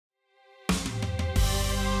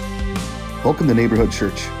Welcome to Neighborhood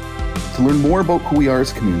Church. To learn more about who we are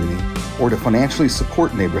as a community or to financially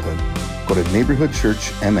support Neighborhood, go to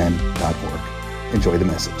neighborhoodchurchmn.org. Enjoy the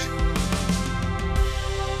message.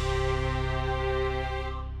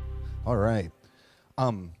 All right.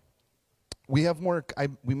 We have more.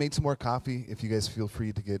 We made some more coffee. If you guys feel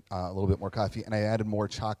free to get a little bit more coffee, and I added more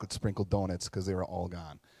chocolate sprinkled donuts because they were all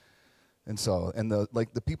gone. And so,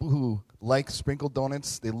 the people who like sprinkled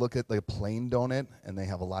donuts, they look at a plain donut and they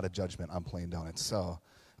have a lot of judgment on plain donuts. So,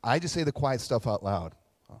 I just say the quiet stuff out loud.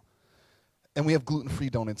 And we have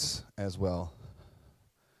gluten-free donuts as well.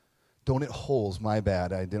 Donut holes, my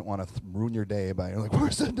bad. I didn't want to ruin your day by like,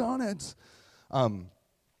 where's the donuts?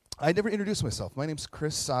 I never introduced myself. My name's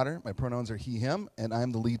Chris Sauter. My pronouns are he, him, and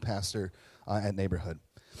I'm the lead pastor at Neighborhood.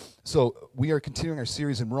 So we are continuing our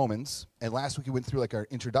series in Romans, and last week we went through our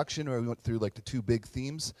introduction, where we went through the two big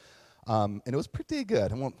themes, and it was pretty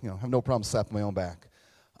good. I won't, have no problem slapping my own back.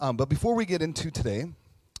 But before we get into today,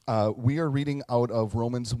 we are reading out of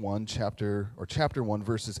Romans 1, chapter 1,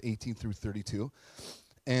 verses 18 through 32,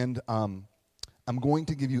 and I'm going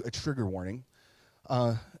to give you a trigger warning.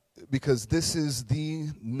 Because this is the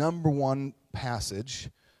number one passage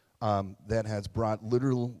that has brought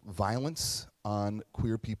literal violence on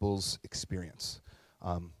queer people's experience.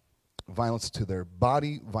 Violence to their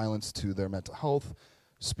body, violence to their mental health,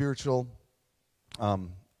 spiritual.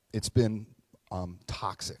 It's been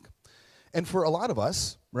toxic. And for a lot of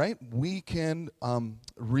us, right, we can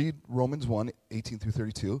read Romans 1, 18 through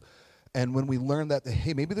 32, and when we learn that,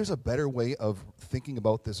 hey, maybe there's a better way of thinking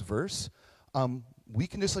about this verse, we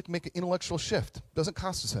can just make an intellectual shift. Doesn't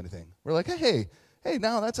cost us anything. We're like, hey,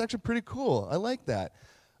 now that's actually pretty cool. I like that.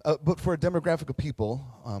 But for a demographic of people,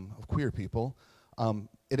 of queer people,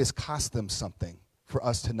 it has cost them something for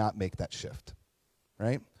us to not make that shift,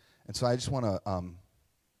 right? And so I just want to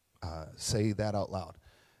say that out loud.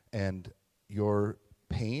 And your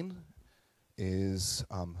pain is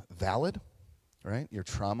valid, right? Your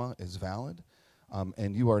trauma is valid.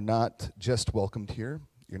 And you are not just welcomed here.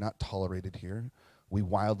 You're not tolerated here. We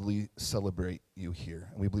wildly celebrate you here,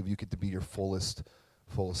 and we believe you get to be your fullest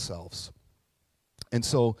selves. And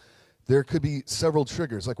so there could be several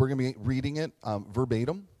triggers. We're going to be reading it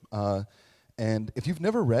verbatim. And if you've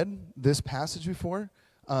never read this passage before,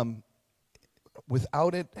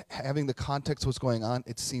 without it having the context of what's going on,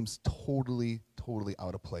 it seems totally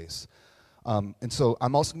out of place. And so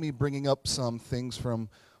I'm also going to be bringing up some things from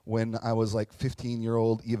when I was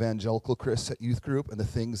 15-year-old evangelical Chris at youth group, and the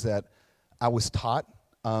things that I was taught,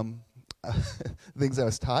 are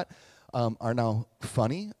now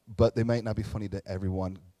funny, but they might not be funny to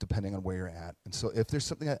everyone depending on where you're at. And so if there's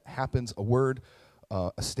something that happens, a word,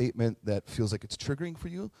 a statement that feels like it's triggering for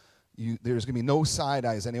you, there's going to be no side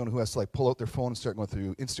eyes. Anyone who has to pull out their phone and start going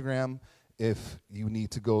through Instagram, if you need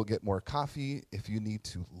to go get more coffee, if you need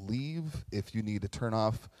to leave, if you need to turn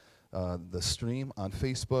off the stream on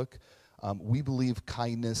Facebook, we believe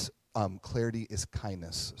kindness. Clarity is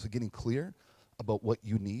kindness. So getting clear about what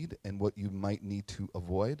you need and what you might need to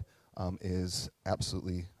avoid is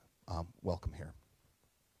absolutely welcome here.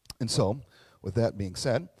 And so, with that being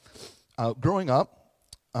said, growing up,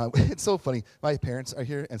 it's so funny. My parents are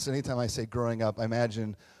here, and so anytime I say growing up, I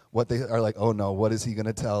imagine what they are like, oh no, what is he going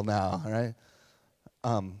to tell now, right?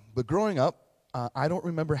 But growing up, I don't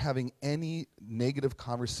remember having any negative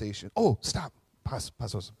conversation. Oh, stop.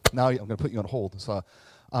 Pause. Now I'm going to put you on hold. So,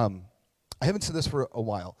 I haven't said this for a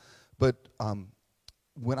while, but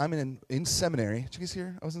when I'm in seminary, did you guys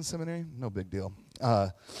hear I was in seminary? No big deal.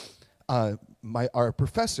 Our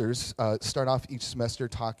professors start off each semester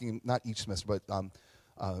talking, not each semester, but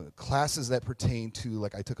classes that pertain to,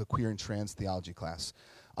 I took a queer and trans theology class,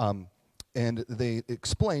 and they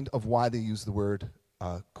explained of why they use the word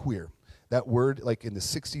queer. That word, in the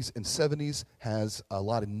 60s and 70s, has a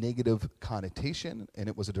lot of negative connotation, and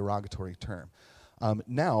it was a derogatory term.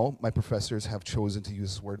 Now, my professors have chosen to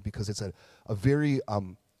use this word because it's a very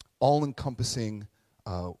all-encompassing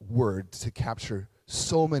word to capture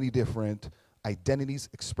so many different identities,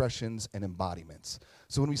 expressions, and embodiments.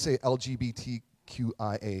 So when we say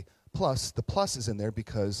LGBTQIA+, the plus is in there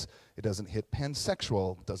because it doesn't hit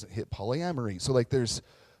pansexual, doesn't hit polyamory. So there's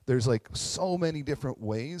so many different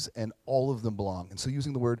ways, and all of them belong. And so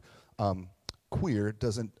using the word queer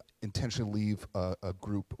doesn't intentionally leave a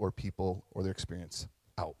group or people or their experience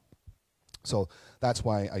out. So that's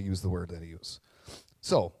why I use the word that I use.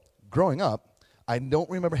 So growing up, I don't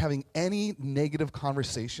remember having any negative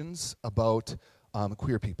conversations about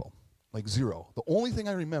queer people, zero. The only thing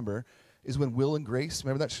I remember is when Will and Grace,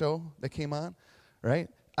 remember that show that came on, right?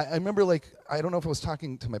 I remember, I don't know if I was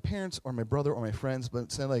talking to my parents or my brother or my friends,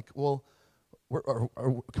 but saying, well,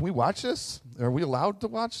 can we watch this? Are we allowed to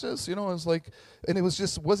watch this? You know, it was like, and it was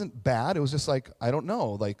just, wasn't bad. It was just like, I don't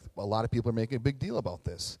know. Like, a lot of people are making a big deal about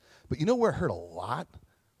this. But you know where I heard a lot?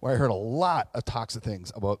 Where I heard a lot of toxic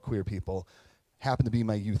things about queer people happened to be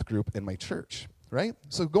my youth group in my church, right?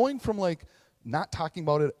 So going from like not talking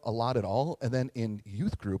about it a lot at all, and then in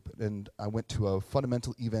youth group, and I went to a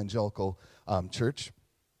fundamental evangelical church,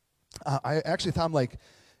 I actually thought, I'm like,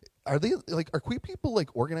 are queer people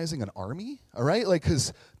like organizing an army? All right, like,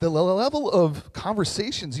 because the level of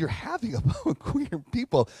conversations you're having about queer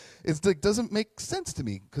people is like doesn't make sense to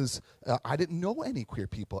me, because I didn't know any queer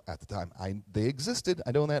people at the time. They existed,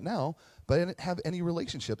 I know that now, but I didn't have any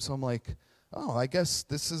relationship. So I'm like, oh, I guess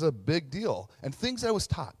this is a big deal. And things I was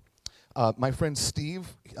taught. My friend Steve,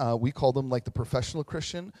 we called him like the professional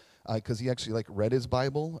Christian, because he actually like read his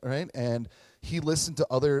Bible, right? And he listened to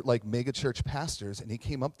other like mega church pastors, and he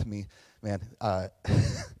came up to me, man, and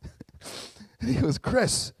he goes,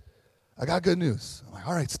 Chris, I got good news. I'm like,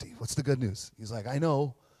 all right, Steve, what's the good news? He's like, I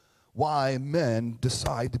know why men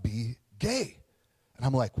decide to be gay. And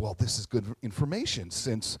I'm like, well, this is good information,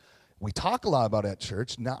 since we talk a lot about it at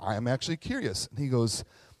church. Now I'm actually curious. And he goes,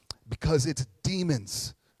 because it's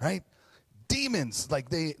demons, right? Demons, like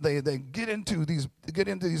they get into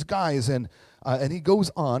these guys, and he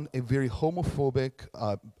goes on a very homophobic,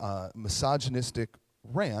 misogynistic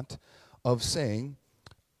rant of saying,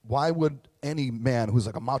 why would any man who's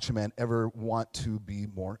like a macho man ever want to be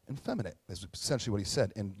more effeminate? Is essentially what he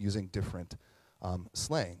said, and using different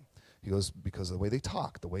slang. He goes, because of the way they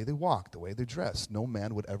talk, the way they walk, the way they dress, no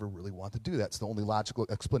man would ever really want to do that. So the only logical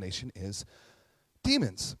explanation is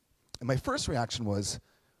demons. And my first reaction was,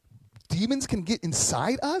 demons can get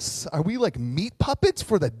inside us? Are we like meat puppets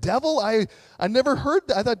for the devil? I never heard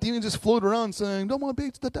that. I thought demons just float around saying, don't want to be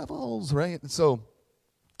the devils, right? And so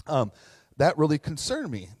that really concerned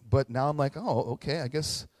me. But now I'm like, oh, okay, I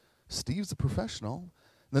guess Steve's a professional.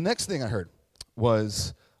 The next thing I heard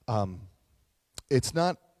was, it's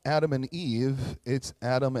not Adam and Eve, it's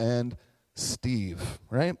Adam and Steve,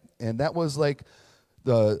 right? And that was like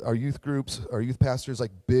our youth groups, our youth pastors, like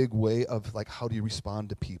big way of like, how do you respond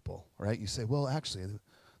to people, right? You say, well, actually,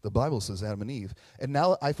 the Bible says Adam and Eve. And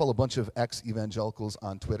now I follow a bunch of ex-evangelicals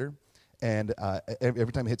on Twitter, and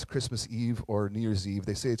every time it hits Christmas Eve or New Year's Eve,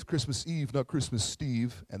 they say it's Christmas Eve, not Christmas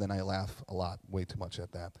Steve, and then I laugh a lot, way too much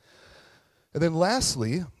at that. And then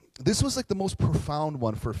lastly, this was like the most profound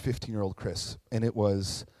one for 15-year-old Chris, and it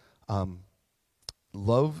was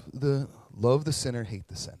love the sinner, hate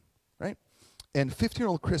the sin, right? And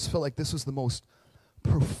 15-year-old Chris felt like this was the most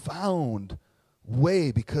profound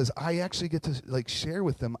way, because I actually get to like share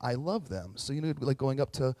with them I love them. So you know, like going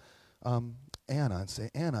up to Anna and say,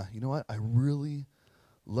 Anna, you know what? I really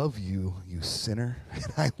love you, you sinner.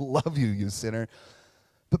 I love you, you sinner.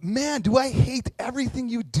 But man, do I hate everything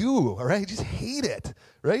you do, all right? I just hate it,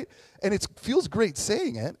 right? And it feels great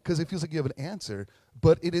saying it, because it feels like you have an answer,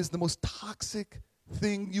 but it is the most toxic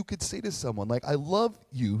thing you could say to someone. Like, I love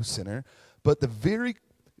you, sinner, but the very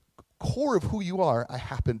core of who you are, I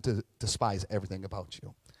happen to despise everything about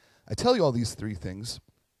you. I tell you all these three things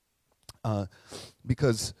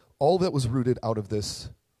because all that was rooted out of this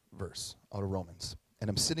verse, out of Romans. And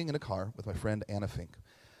I'm sitting in a car with my friend Anna Fink,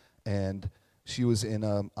 and she was in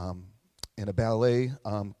a ballet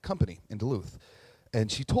company in Duluth.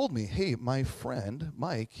 And she told me, hey, my friend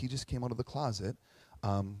Mike, he just came out of the closet.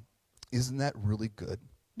 Isn't that really good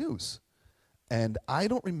news? And I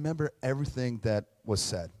don't remember everything that was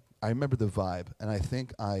said. I remember the vibe, and I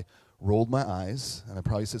think I rolled my eyes, and I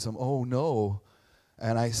probably said something, oh no,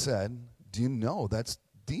 and I said, do you know that's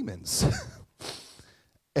demons?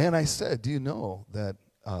 And I said, do you know that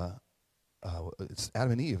it's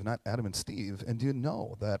Adam and Eve, not Adam and Steve, and do you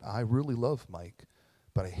know that I really love Mike,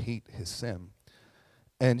 but I hate his sin?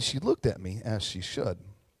 And she looked at me, as she should,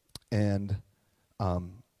 and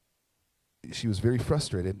she was very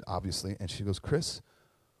frustrated, obviously, and she goes, Chris,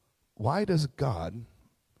 why does God,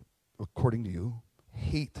 according to you,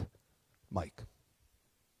 hate Mike?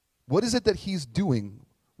 What is it that he's doing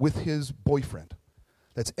with his boyfriend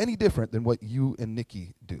that's any different than what you and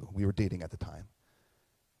Nikki do? We were dating at the time.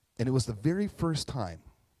 And it was the very first time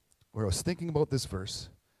where I was thinking about this verse,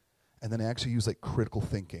 and then I actually used like critical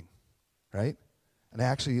thinking, right? And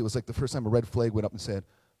actually, it was like the first time a red flag went up and said,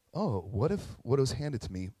 oh, what if what was handed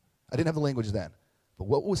to me, I didn't have the language then, but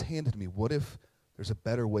what was handed to me, what if there's a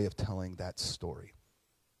better way of telling that story?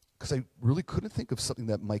 Because I really couldn't think of something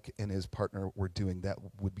that Mike and his partner were doing that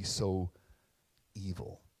would be so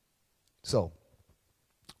evil. So,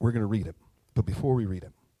 we're going to read it. But before we read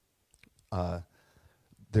it,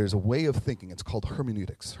 there's a way of thinking. It's called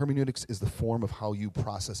hermeneutics. Hermeneutics is the form of how you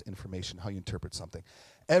process information, how you interpret something.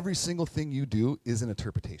 Every single thing you do is an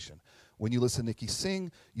interpretation. When you listen to Nikki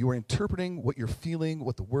sing, you are interpreting what you're feeling,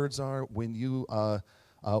 what the words are. When you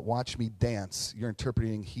watch me dance, you're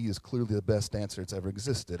interpreting he is clearly the best dancer that's ever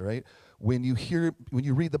existed, right? When you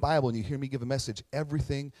read the Bible and you hear me give a message,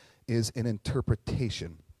 everything is an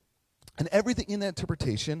interpretation. And everything in that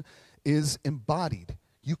interpretation is embodied.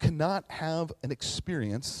 You cannot have an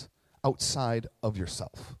experience outside of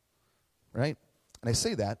yourself, right? And I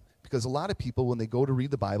say that because a lot of people, when they go to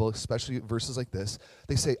read the Bible, especially verses like this,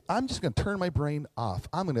 they say, I'm just going to turn my brain off.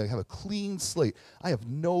 I'm going to have a clean slate. I have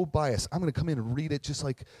no bias. I'm going to come in and read it just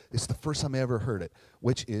like it's the first time I ever heard it,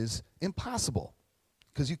 which is impossible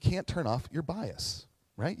because you can't turn off your bias,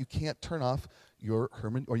 right? You can't turn off your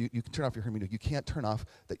you can turn off your hermeneutic. You can't turn off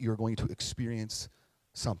that you're going to experience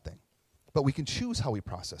something. But we can choose how we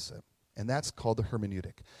process it, and that's called the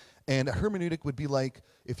hermeneutic. And a hermeneutic would be like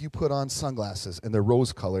if you put on sunglasses and they're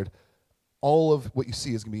rose-colored, all of what you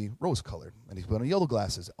see is going to be rose-colored. And if you put on yellow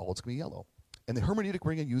glasses, all it's going to be yellow. And the hermeneutic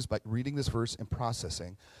we're going to use by reading this verse and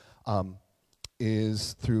processing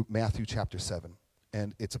is through Matthew chapter 7.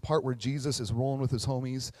 And it's a part where Jesus is rolling with his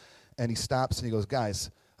homies, and he stops and he goes,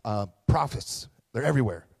 guys, prophets, they're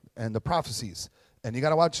everywhere, and the prophecies, and you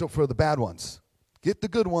got to watch out for the bad ones. Get the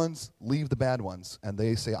good ones, leave the bad ones. And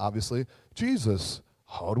they say, obviously, Jesus,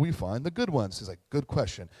 how do we find the good ones? He's like, good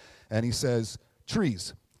question. And he says,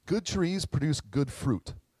 trees. Good trees produce good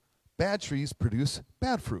fruit. Bad trees produce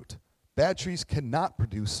bad fruit. Bad trees cannot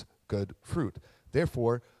produce good fruit.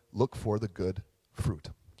 Therefore, look for the good fruit,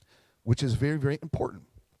 which is very, very important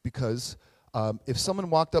because if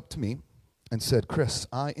someone walked up to me and said, Chris,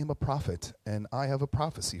 I am a prophet and I have a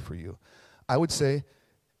prophecy for you, I would say,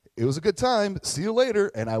 it was a good time, see you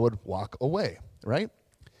later, and I would walk away, right?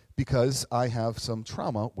 Because I have some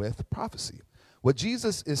trauma with prophecy. What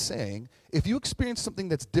Jesus is saying, if you experience something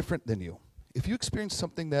that's different than you, if you experience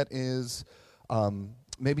something that is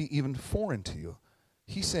maybe even foreign to you,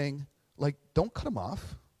 he's saying, like, don't cut them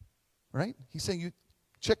off, right? He's saying, you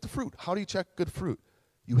check the fruit. How do you check good fruit?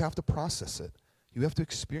 You have to process it. You have to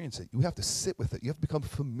experience it. You have to sit with it. You have to become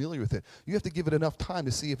familiar with it. You have to give it enough time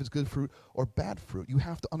to see if it's good fruit or bad fruit. You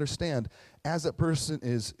have to understand, as that person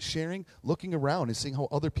is sharing, looking around and seeing how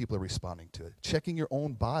other people are responding to it, checking your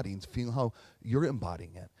own body and feeling how you're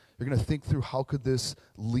embodying it. You're going to think through how could this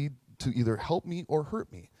lead to either help me or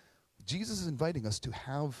hurt me. Jesus is inviting us to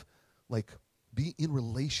have, be in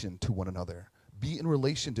relation to one another, be in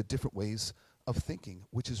relation to different ways of thinking,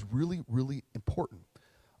 which is really, really important.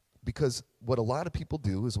 Because what a lot of people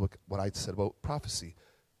do is what I said about prophecy.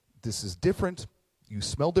 This is different. You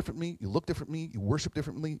smell differently. You look differently. You worship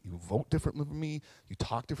differently. You vote differently from me. You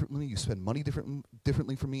talk differently. You spend money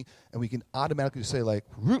differently from me. And we can automatically say,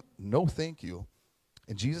 no, thank you.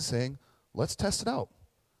 And Jesus is saying, let's test it out.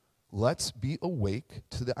 Let's be awake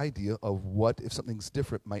to the idea of what if something's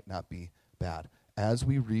different might not be bad. As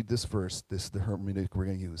we read this verse, this is the hermeneutic we're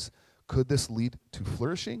going to use. Could this lead to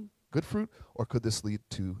flourishing, good fruit, or could this lead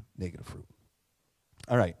to negative fruit?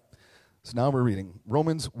 All right, so now we're reading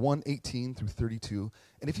Romans 1:18 through 32.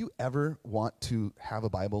 And if you ever want to have a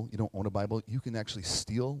Bible, you don't own a Bible, you can actually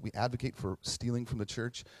steal. We advocate for stealing from the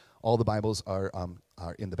church. All the Bibles are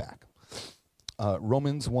in the back.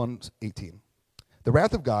 Romans 1:18. The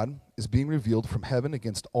wrath of God is being revealed from heaven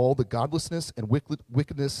against all the godlessness and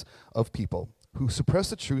wickedness of people who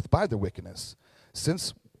suppress the truth by their wickedness,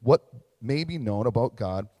 since what may be known about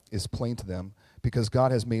God is plain to them, because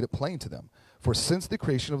God has made it plain to them. For since the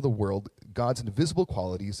creation of the world, God's invisible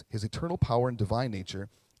qualities, his eternal power and divine nature,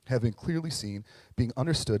 have been clearly seen, being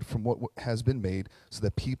understood from what has been made, so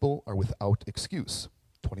that people are without excuse.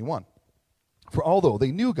 21. For although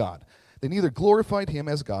they knew God, they neither glorified him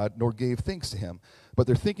as God nor gave thanks to him, but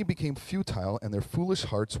their thinking became futile and their foolish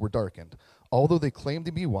hearts were darkened. Although they claimed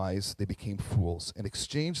to be wise, they became fools and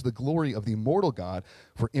exchanged the glory of the immortal God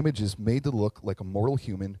for images made to look like a mortal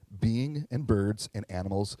human being and birds and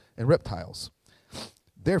animals and reptiles.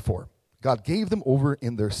 Therefore, God gave them over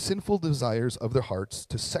in their sinful desires of their hearts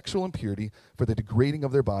to sexual impurity for the degrading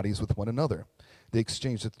of their bodies with one another. They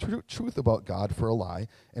exchanged the truth about God for a lie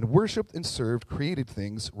and worshipped and served created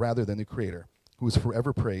things rather than the Creator, who is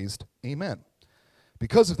forever praised. Amen.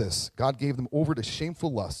 Because of this, God gave them over to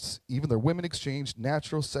shameful lusts. Even their women exchanged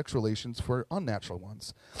natural sex relations for unnatural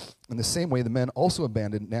ones. In the same way, the men also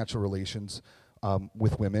abandoned natural relations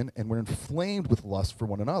with women and were inflamed with lust for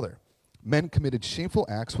one another. Men committed shameful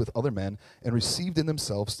acts with other men and received in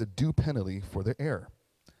themselves the due penalty for their error.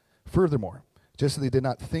 Furthermore, just as they did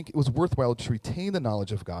not think it was worthwhile to retain the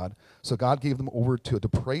knowledge of God, so God gave them over to a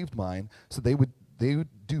depraved mind, so they They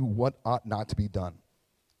do what ought not to be done.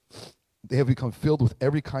 They have become filled with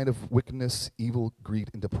every kind of wickedness, evil,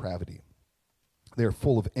 greed, and depravity. They are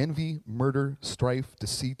full of envy, murder, strife,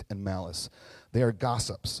 deceit, and malice. They are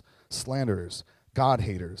gossips, slanderers,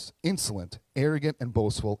 God-haters, insolent, arrogant, and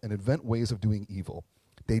boastful, and invent ways of doing evil.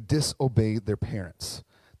 They disobey their parents.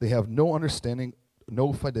 They have no understanding,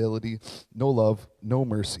 no fidelity, no love, no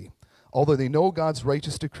mercy. Although they know God's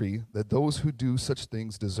righteous decree that those who do such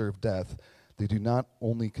things deserve death, they do not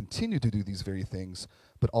only continue to do these very things,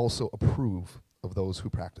 but also approve of those who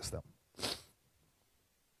practice them.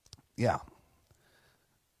 Yeah,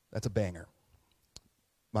 that's a banger.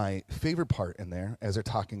 My favorite part in there, as they're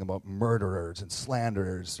talking about murderers and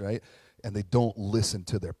slanderers, right? And they don't listen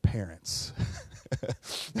to their parents.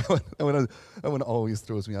 That one always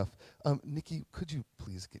throws me off. Nikki, could you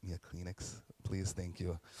please get me a Kleenex? Please, thank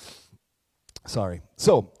you. Sorry.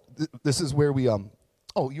 So this is where we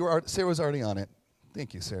Sarah's already on it.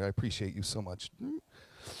 Thank you, Sarah. I appreciate you so much.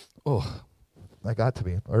 Oh, I got to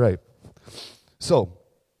be. All right. So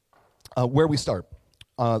where we start.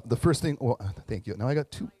 The first thing, thank you. Now I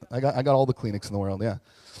got two. I got all the Kleenex in the world. Yeah.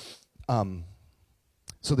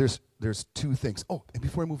 So there's two things. Oh, and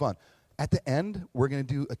before I move on, at the end we're going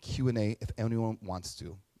to do a Q&A if anyone wants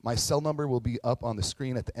to. My cell number will be up on the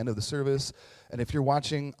screen at the end of the service, and if you're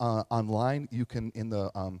watching online, you can in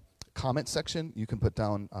the comment section you can put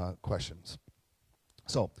down questions.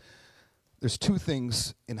 So there's two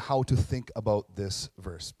things in how to think about this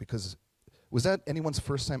verse, because was that anyone's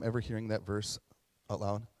first time ever hearing that verse out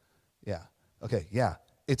loud? Yeah. Okay, yeah.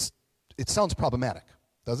 It sounds problematic,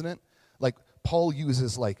 doesn't it? Like Paul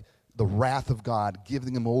uses like the wrath of God,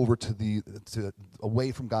 giving them over to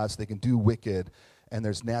away from God so they can do wicked, and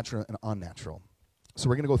there's natural and unnatural. So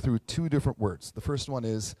we're going to go through two different words. The first one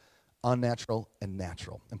is unnatural and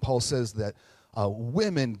natural. And Paul says that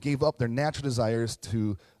women gave up their natural desires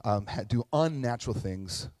to do unnatural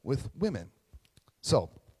things with women. So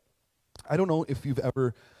I don't know if you've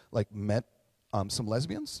ever like met some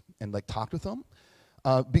lesbians and like talked with them,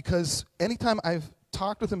 because anytime I've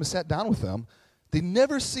talked with them and sat down with them, they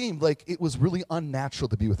never seemed like it was really unnatural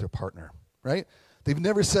to be with their partner, right? They've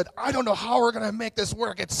never said, I don't know how we're going to make this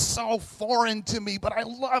work. It's so foreign to me, but I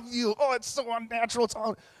love you. Oh, it's so unnatural.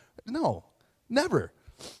 No, never,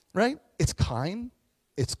 right? It's kind,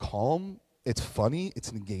 it's calm, it's funny,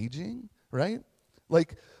 it's engaging, right?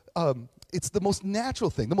 Like, it's the most natural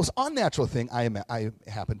thing. The most unnatural thing, I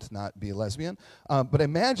happen to not be a lesbian, but I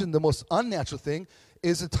imagine the most unnatural thing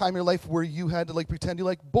is a time in your life where you had to like pretend you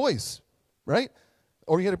like boys, right?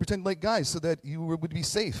 Or you had to pretend like guys so that you would be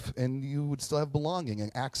safe and you would still have belonging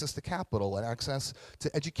and access to capital and access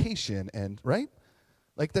to education, and right?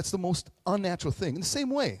 Like that's the most unnatural thing. In the same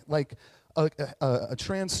way, like a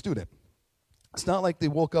trans student, it's not like they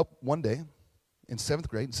woke up one day in 7th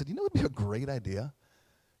grade and said, you know what would be a great idea?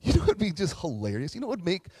 You know what would be just hilarious? You know what would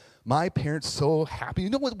make my parents so happy? You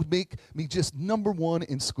know what would make me just number one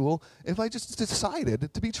in school? If I just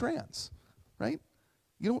decided to be trans, right?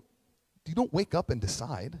 You don't wake up and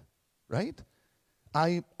decide, right?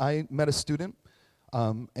 I met a student,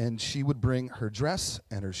 and she would bring her dress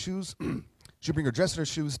and her shoes. She'd bring her dress and her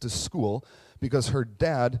shoes to school because her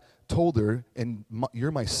dad told her, and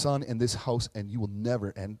you're my son in this house, and you will never,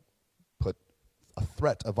 and put a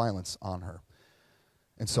threat of violence on her.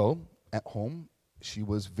 And so, at home, she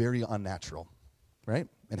was very unnatural, right?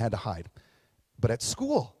 And had to hide. But at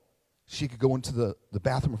school, she could go into the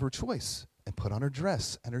bathroom of her choice and put on her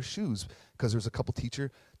dress and her shoes, because there's a couple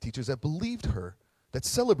teachers that believed her, that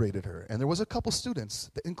celebrated her. And there was a couple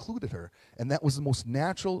students that included her. And that was the most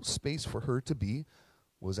natural space for her to be,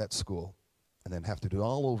 was at school. And then have to do it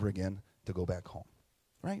all over again to go back home,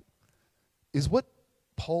 right? Is what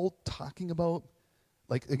Paul talking about,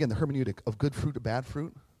 like, again, the hermeneutic of good fruit or bad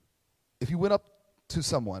fruit? If you went up to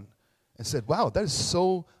someone and said, wow, that is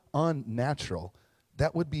so unnatural,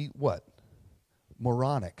 that would be what?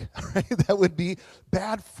 Moronic, right? That would be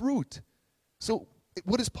bad fruit. So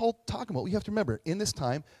what is Paul talking about? You have to remember, in this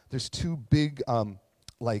time, there's two big, what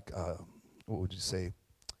would you say,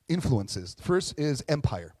 influences. First is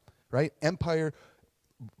empire, right? Empire,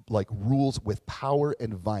 like, rules with power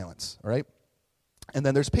and violence, right? And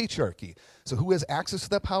then there's patriarchy. So who has access to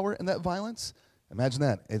that power and that violence? Imagine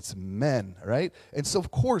that. It's men, right? And so,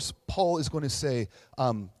 of course, Paul is going to say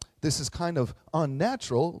this is kind of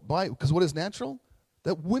unnatural, because what is natural?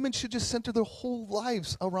 That women should just center their whole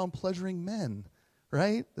lives around pleasuring men,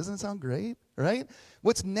 right? Doesn't it sound great, right?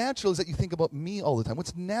 What's natural is that you think about me all the time.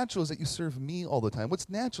 What's natural is that you serve me all the time. What's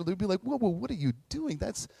natural, they'd be like, whoa, what are you doing?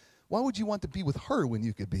 Why would you want to be with her when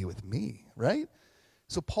you could be with me, right?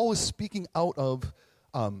 So Paul is speaking out of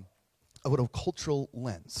of a cultural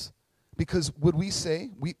lens. Because would we say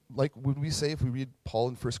if we read Paul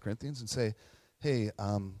in 1 Corinthians and say, hey,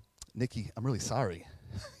 Nikki, I'm really sorry.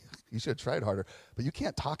 You should have tried harder, but you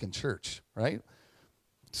can't talk in church, right?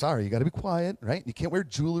 Sorry, you got to be quiet, right? You can't wear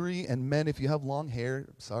jewelry, and men, if you have long hair,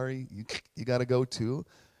 sorry, you got to go too,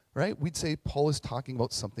 right? We'd say Paul is talking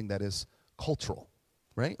about something that is cultural,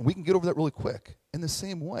 right? And we can get over that really quick. In the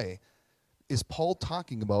same way, is Paul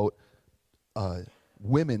talking about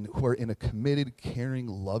women who are in a committed, caring,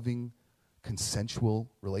 loving, consensual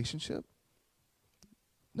relationship?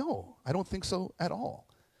 No, I don't think so at all.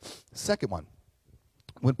 Second one,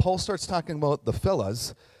 when Paul starts talking about the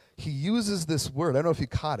fellas, he uses this word. I don't know if you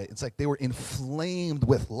caught it. It's like they were inflamed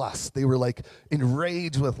with lust. They were like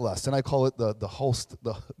enraged with lust, and I call it the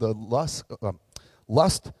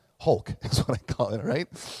lust Hulk is what I call it. Right?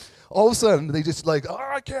 All of a sudden, they just like, oh,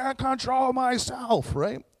 I can't control myself.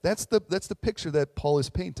 Right? That's the picture that Paul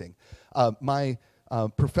is painting. My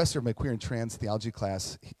professor of my queer and trans theology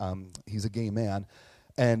class, he's a gay man,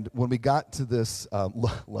 and when we got to this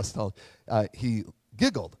lust Hulk, he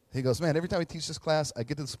giggled. He goes, man, every time I teach this class, I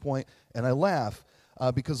get to this point and I laugh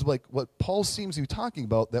because like what Paul seems to be talking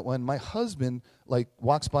about, that when my husband like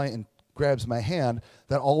walks by and grabs my hand,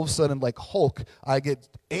 that all of a sudden like Hulk, I get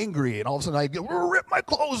angry and all of a sudden I get rip my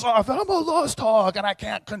clothes off and I'm a lust hog and I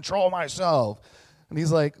can't control myself. And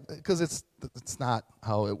he's like, because it's not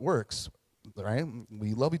how it works, right?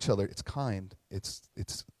 We love each other. It's kind. It's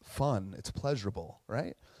fun. It's pleasurable,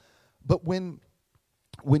 right? But when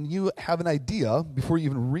you have an idea, before you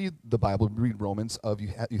even read the Bible, read Romans,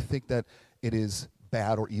 you think that it is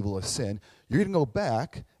bad or evil or sin, you're going to go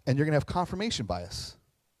back and you're going to have confirmation bias.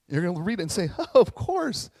 You're going to read it and say, oh, of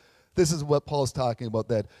course, this is what Paul is talking about,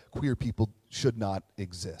 that queer people should not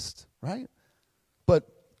exist, right? But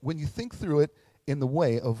when you think through it in the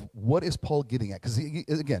way of what is Paul getting at, because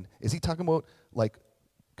again, is he talking about like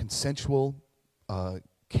consensual,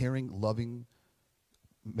 caring, loving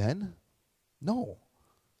men? No.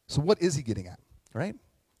 So what is he getting at, right?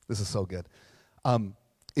 This is so good.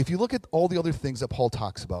 If you look at all the other things that Paul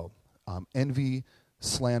talks about, envy,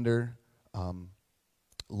 slander,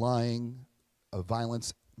 lying,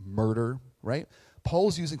 violence, murder, right?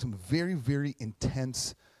 Paul's using some very, very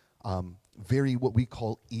intense, very what we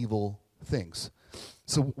call evil things.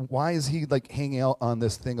 So why is he like hanging out on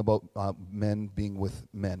this thing about men being with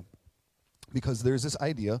men? Because there's this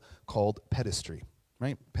idea called pedestry,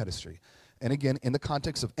 right? Pedestry. And again, in the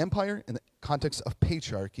context of empire, in the context of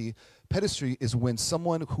patriarchy, pedestry is when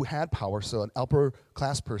someone who had power, so an upper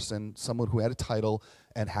class person, someone who had a title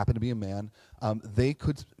and happened to be a man, they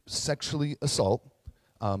could sexually assault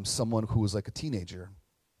someone who was like a teenager,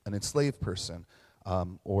 an enslaved person,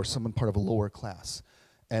 or someone part of a lower class.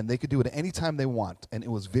 And they could do it at any time they want, and it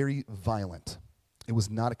was very violent. It was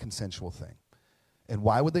not a consensual thing. And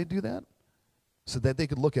why would they do that? So that they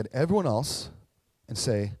could look at everyone else and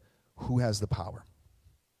say, who has the power,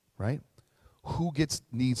 right? Who gets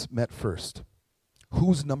needs met first?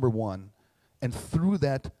 Who's number one? And through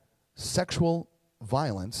that sexual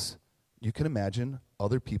violence, you can imagine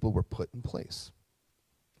other people were put in place,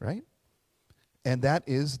 right? And that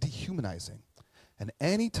is dehumanizing. And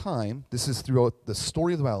any time, this is throughout the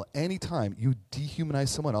story of the Bible, any time you dehumanize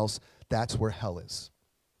someone else, that's where hell is,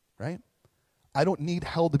 right? I don't need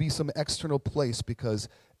hell to be some external place because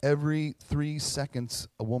every 3 seconds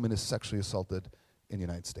a woman is sexually assaulted in the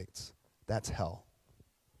United States. That's hell.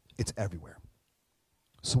 It's everywhere.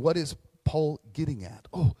 So what is Paul getting at?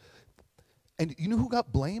 Oh, and you know who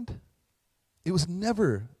got blamed? It was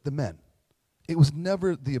never the men. It was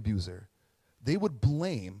never the abuser. They would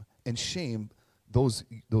blame and shame those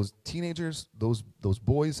teenagers, those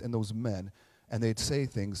boys and those men, and they'd say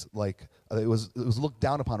things like, it was looked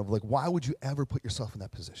down upon of like, why would you ever put yourself in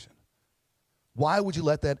that position? Why would you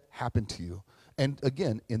let that happen to you? And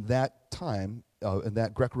again, in that time, in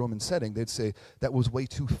that Greco-Roman setting, they'd say that was way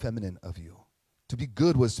too feminine of you. To be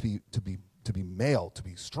good was to be male, to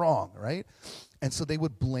be strong, right? And so they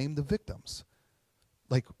would blame the victims.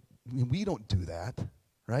 Like, we don't do that,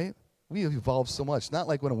 right? We have evolved so much. Not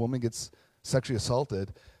like when a woman gets sexually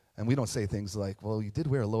assaulted, and we don't say things like, well, you did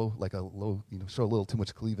wear show a little too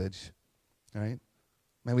much cleavage, right?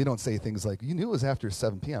 Man, we don't say things like, you knew it was after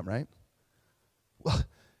 7 p.m., right? Well,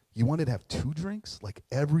 you wanted to have 2 drinks like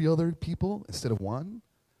every other people instead of 1?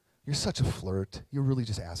 You're such a flirt. You're really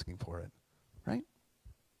just asking for it, right?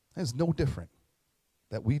 That is no different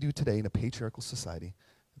that we do today in a patriarchal society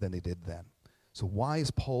than they did then. So why is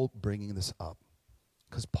Paul bringing this up?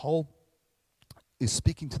 Because Paul is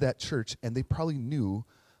speaking to that church, and they probably knew,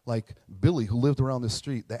 like Billy, who lived around the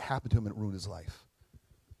street, that happened to him and it ruined his life.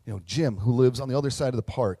 You know, Jim, who lives on the other side of the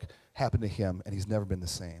park, happened to him, and he's never been the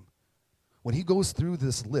same. When he goes through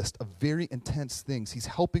this list of very intense things, he's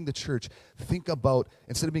helping the church think about,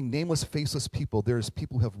 instead of being nameless, faceless people, there's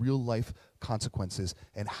people who have real life consequences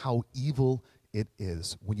and how evil it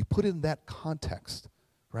is. When you put it in that context,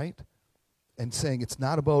 right, and saying it's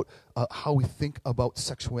not about how we think about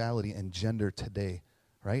sexuality and gender today,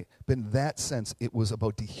 right, but in that sense, it was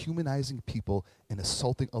about dehumanizing people and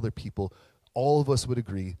assaulting other people. All of us would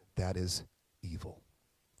agree that is evil.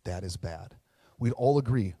 That is bad. We'd all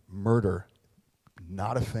agree, murder,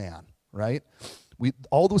 not a fan, right?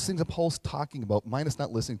 All those things that Paul's talking about, minus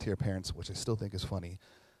not listening to your parents, which I still think is funny,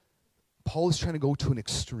 Paul is trying to go to an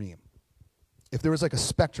extreme. If there was like a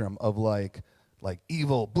spectrum of like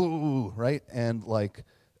evil, boo, right, and like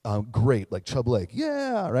great, like Chub Lake,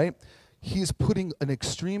 yeah, right? He's putting an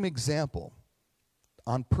extreme example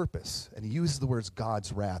on purpose, and he uses the words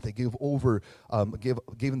God's wrath. They gave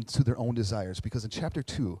them to their own desires, because in chapter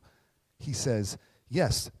 2, he says,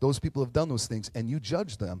 yes, those people have done those things, and you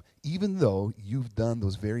judge them, even though you've done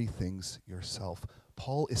those very things yourself.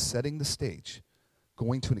 Paul is setting the stage,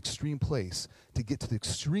 going to an extreme place, to get to the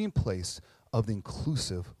extreme place of the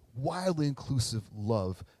inclusive, wildly inclusive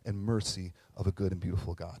love and mercy of a good and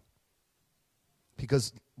beautiful God.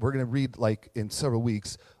 Because we're going to read, like in several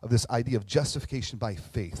weeks, of this idea of justification by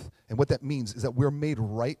faith. And what that means is that we're made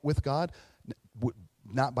right with God,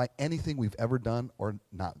 not by anything we've ever done or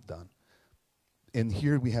not done. And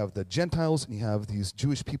here we have the Gentiles, and you have these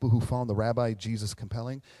Jewish people who found the rabbi Jesus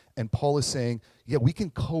compelling. And Paul is saying, yeah, we can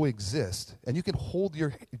coexist. And you can hold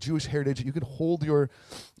your Jewish heritage, and you can hold your,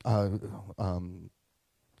 from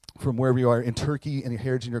wherever you are in Turkey, and your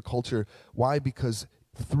heritage and your culture. Why? Because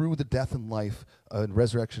through the death and life and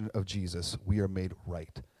resurrection of Jesus, we are made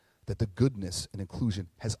right. That the goodness and inclusion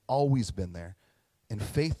has always been there. And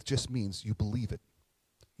faith just means you believe it.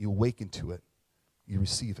 You awaken to it. You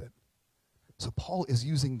receive it. So Paul is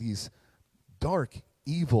using these dark,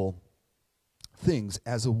 evil things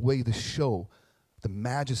as a way to show the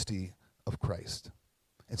majesty of Christ.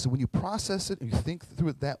 And so when you process it and you think through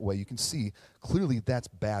it that way, you can see clearly that's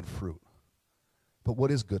bad fruit. But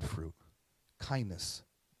what is good fruit? Kindness,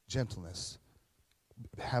 gentleness,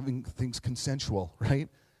 having things consensual, right?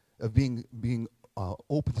 Of being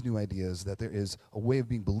open to new ideas, that there is a way of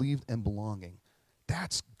being believed and belonging.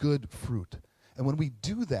 That's good fruit. And when we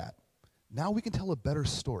do that, now we can tell a better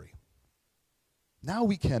story. Now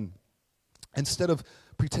we can, instead of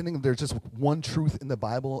pretending there's just one truth in the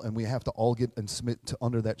Bible and we have to all get and submit to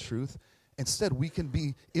under that truth, instead we can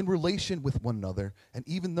be in relation with one another, and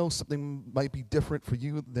even though something might be different for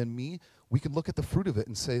you than me, we can look at the fruit of it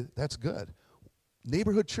and say, that's good.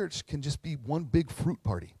 Neighborhood church can just be one big fruit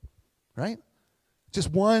party, right?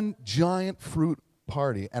 Just one giant fruit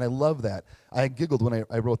party, and I love that. I giggled when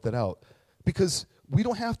I wrote that out, because we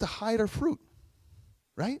don't have to hide our fruit,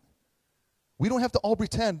 right? We don't have to all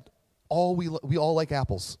pretend we all like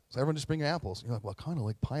apples. So everyone just bring your apples. You're like, well, I kind of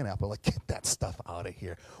like pineapple. Like, get that stuff out of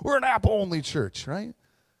here. We're an apple-only church, right?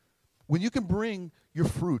 When you can bring your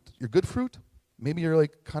fruit, your good fruit, maybe you're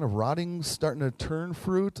like kind of rotting, starting to turn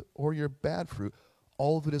fruit, or your bad fruit,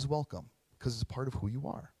 all of it is welcome because it's part of who you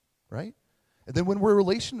are, right? And then when we're in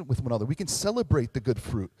relation with one another, we can celebrate the good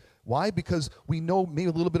fruit. Why? Because we know maybe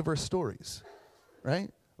a little bit of our stories.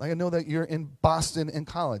 Right? Like I know that you're in Boston in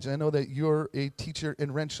college. I know that you're a teacher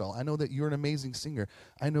in Renshaw. I know that you're an amazing singer.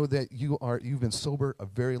 I know that you've been sober a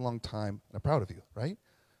very long time, and I'm proud of you, right?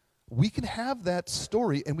 We can have that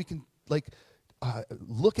story, and we can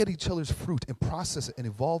look at each other's fruit and process it and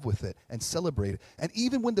evolve with it and celebrate it. And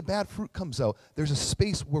even when the bad fruit comes out, there's a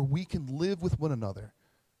space where we can live with one another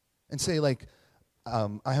and say, like,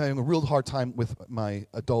 I'm having a real hard time with my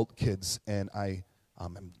adult kids, and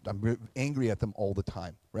I'm angry at them all the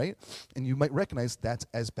time, right? And you might recognize that's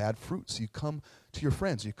as bad fruit. So you come to your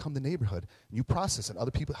friends, you come to the neighborhood, and you process it. Other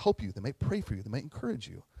people help you. They might pray for you. They might encourage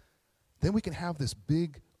you. Then we can have this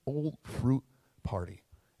big old fruit party.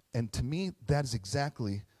 And to me, that is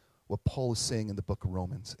exactly what Paul is saying in the book of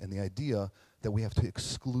Romans. And the idea that we have to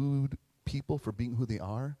exclude people for being who they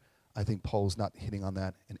are, I think Paul is not hitting on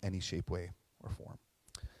that in any shape, way, or form.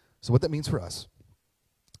 So what that means for us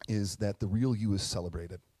is that the real you is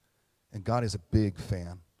celebrated. And God is a big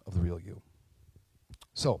fan of the real you.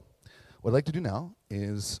 So, what I'd like to do now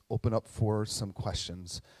is open up for some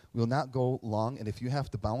questions. We will not go long, and if you have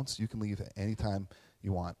to bounce, you can leave at any time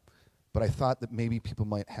you want. But I thought that maybe people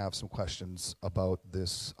might have some questions about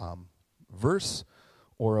this verse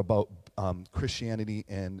or about Christianity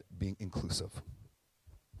and being inclusive.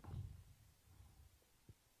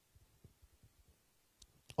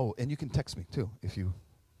 Oh, and you can text me, too, if you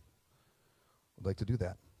would like to do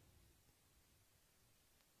that.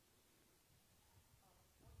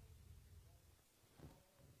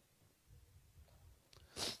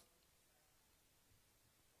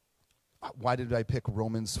 why did I pick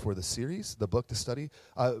Romans for the series, the book to study?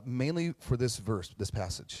 Mainly for this verse, this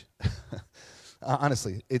passage.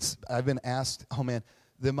 Honestly, I've been asked, oh man,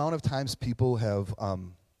 the amount of times people have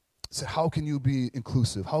said, how can you be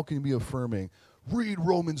inclusive? How can you be affirming? Read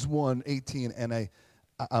Romans 1:18, and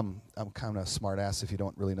I'm kind of a smart ass if you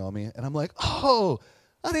don't really know me, and I'm like, oh,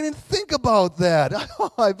 I didn't think about that.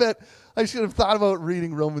 I bet I should have thought about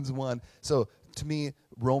reading Romans 1. So to me,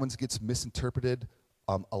 Romans gets misinterpreted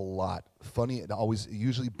a lot. Funny, it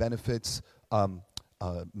usually benefits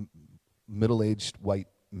middle-aged white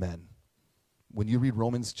men. When you read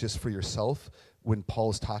Romans just for yourself, when Paul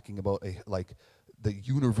is talking about the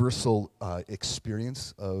universal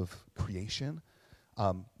experience of creation,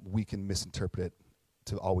 we can misinterpret it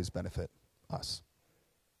to always benefit us.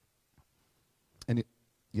 And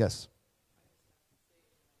yes.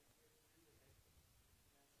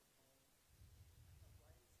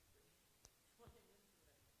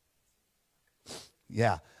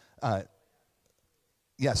 Yeah.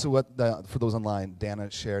 So for those online, Dana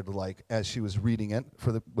shared, as she was reading it,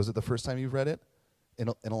 was it the first time you've read it? In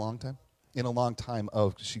a long time? In a long time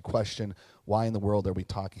she questioned, why in the world are we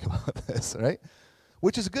talking about this, right?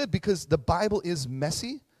 Which is good, because the Bible is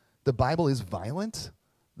messy, the Bible is violent,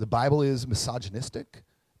 the Bible is misogynistic,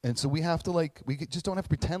 and so we have to we just don't have to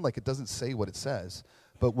pretend like it doesn't say what it says.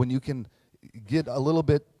 But when you can get a little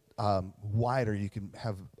bit wider, you can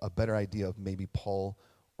have a better idea of maybe Paul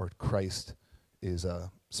or Christ is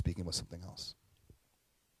speaking with something else.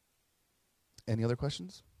 Any other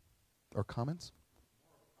questions or comments?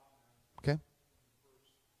 Okay.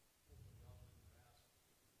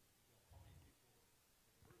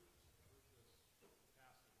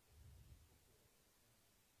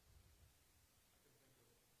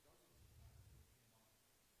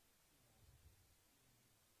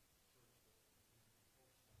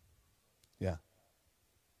 Yeah.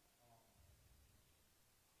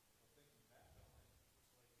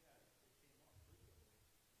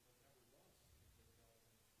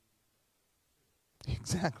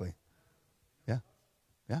 Exactly. Yeah.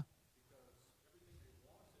 Yeah.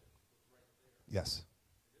 Yes.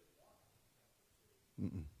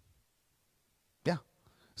 Mm-mm. Yeah.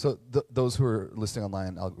 So those who are listening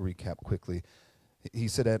online, I'll recap quickly. He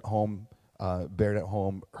said at home, Baird at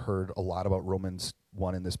home heard a lot about Romans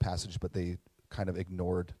 1 in this passage, but they kind of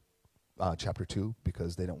ignored chapter 2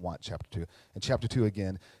 because they didn't want chapter 2. And chapter 2,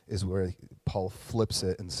 again, is where Paul flips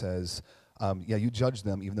it and says, you judge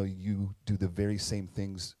them even though you do the very same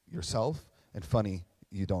things yourself. And funny,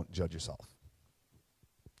 you don't judge yourself.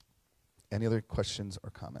 Any other questions or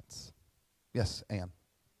comments? Yes, Anne.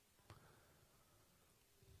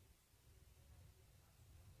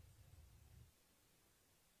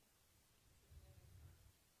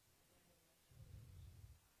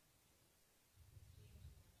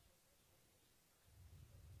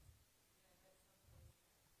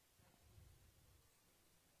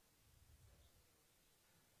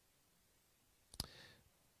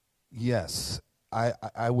 Yes,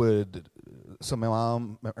 I would. So my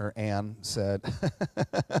mom, or Anne, said,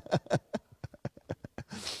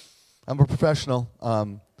 I'm a professional.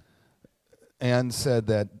 Anne said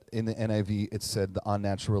that in the NIV, it said the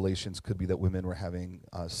unnatural relations could be that women were having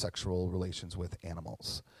sexual relations with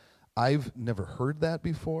animals. I've never heard that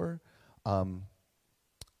before.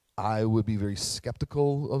 I would be very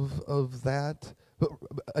skeptical of that. But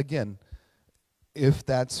again, if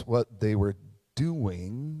that's what they were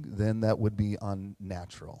doing, then that would be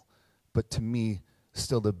unnatural. But to me,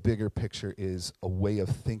 still the bigger picture is a way of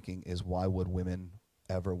thinking is why would women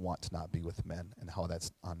ever want to not be with men and how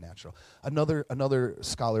that's unnatural. Another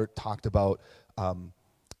scholar talked about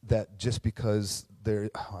that just because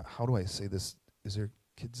how do I say this? Is there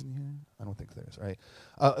kids in here? I don't think there is, right?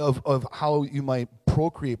 Of how you might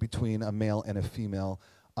procreate between a male and a female,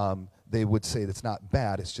 they would say that's not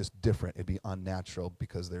bad, it's just different. It'd be unnatural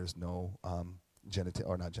because there's no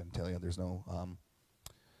there's no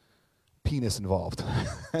penis involved.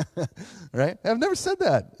 Right? I've never said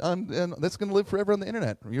that. And that's going to live forever on the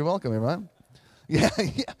internet. You're welcome, everyone. Yeah.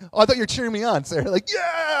 Oh, I thought you were cheering me on, Sarah.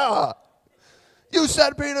 Yeah! You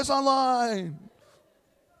said penis online!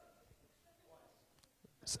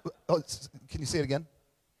 Can you say it again?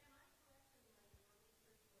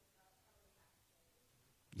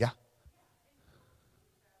 Yeah.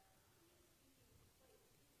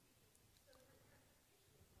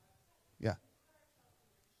 Yeah.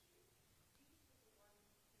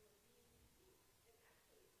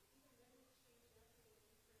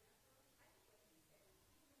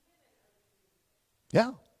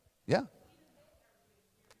 Yeah. Yeah.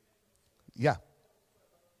 Yeah.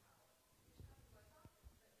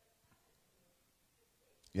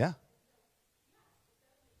 Yeah.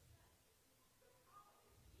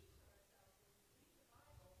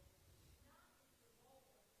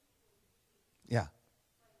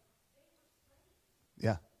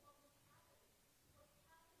 Yeah.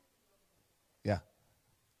 Yeah.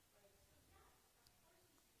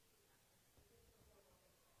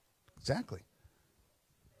 Exactly.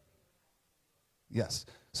 Yes.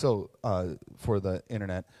 So for the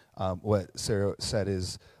internet, what Sarah said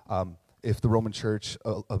is if the Roman Church,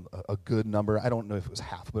 a good number, I don't know if it was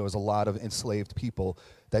half, but it was a lot of enslaved people,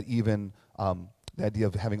 that even the idea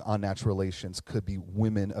of having unnatural relations could be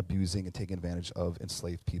women abusing and taking advantage of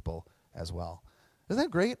enslaved people as well. Isn't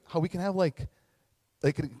that great? How we can have like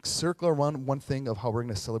a circle around one thing of how we're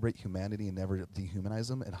going to celebrate humanity and never dehumanize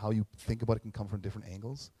them, and how you think about it can come from different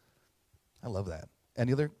angles. I love that.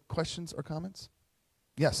 Any other questions or comments?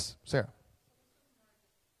 Yes, Sarah.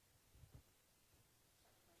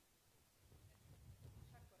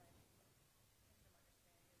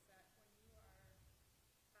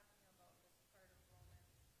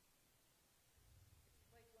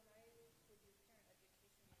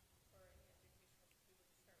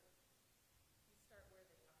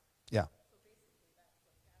 Yeah.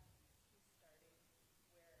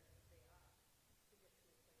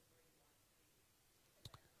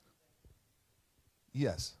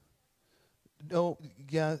 Yes. No.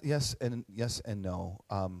 Yeah. Yes and no.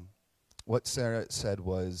 What Sarah said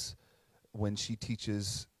was, when she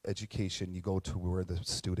teaches education, you go to where the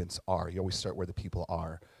students are. You always start where the people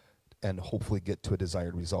are, and hopefully get to a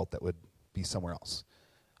desired result that would be somewhere else.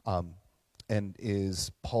 And is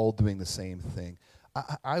Paul doing the same thing?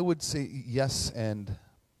 I would say yes and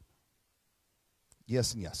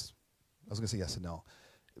yes and yes. I was going to say yes and no.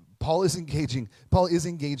 Paul is engaging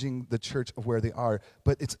the church of where they are,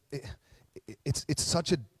 but it's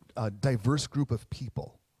such a diverse group of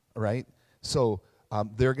people, right? So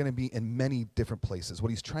they're going to be in many different places.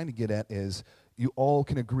 What he's trying to get at is, you all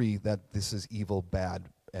can agree that this is evil, bad,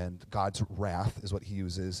 and God's wrath is what he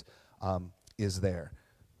uses, is there.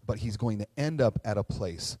 But he's going to end up at a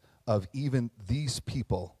place of even these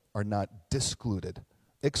people are not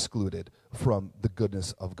excluded from the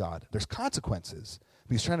goodness of God. There's consequences.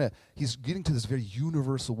 But he's getting to this very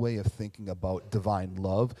universal way of thinking about divine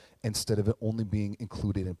love, instead of it only being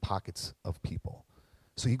included in pockets of people.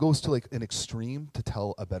 So he goes to like an extreme to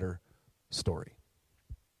tell a better story.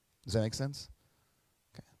 Does that make sense?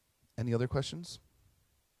 Okay. Any other questions?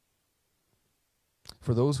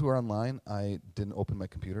 For those who are online, I didn't open my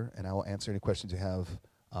computer, and I will answer any questions you have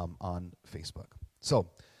on Facebook. So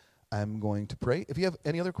I'm going to pray. If you have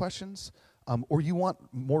any other questions, or you want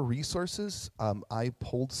more resources, I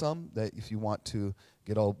pulled some that if you want to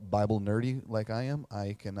get all Bible nerdy like I am,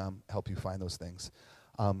 I can help you find those things.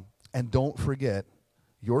 And don't forget,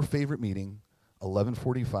 your favorite meeting,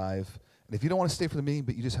 11:45. And if you don't want to stay for the meeting,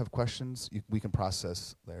 but you just have questions, we can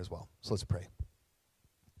process there as well. So let's pray.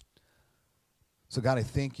 So God, I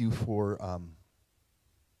thank you for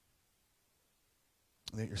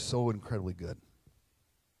that you're so incredibly good.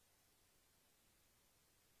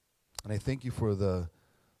 And I thank you for the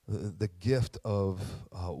gift of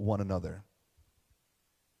one another.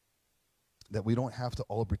 That we don't have to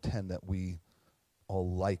all pretend that we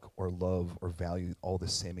all like or love or value all the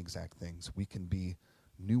same exact things. We can be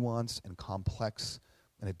nuanced and complex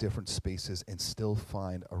and at different spaces and still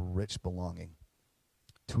find a rich belonging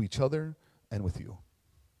to each other and with you.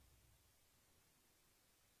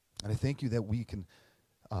 And I thank you that we can,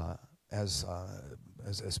 as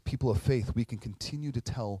people of faith, we can continue to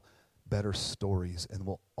tell better stories, and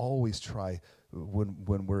we'll always try,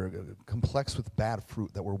 when we're complex with bad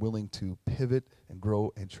fruit, that we're willing to pivot and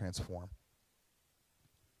grow and transform.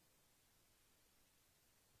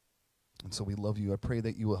 And so we love you. I pray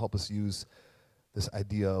that you will help us use this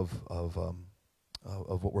idea of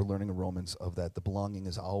what we're learning in Romans, of that the belonging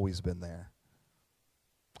has always been there,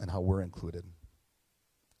 and how we're included.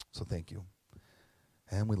 So thank you.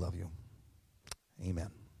 And we love you.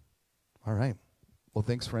 Amen. All right. Well,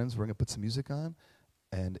 thanks, friends. We're going to put some music on.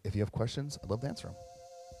 And if you have questions, I'd love to answer them.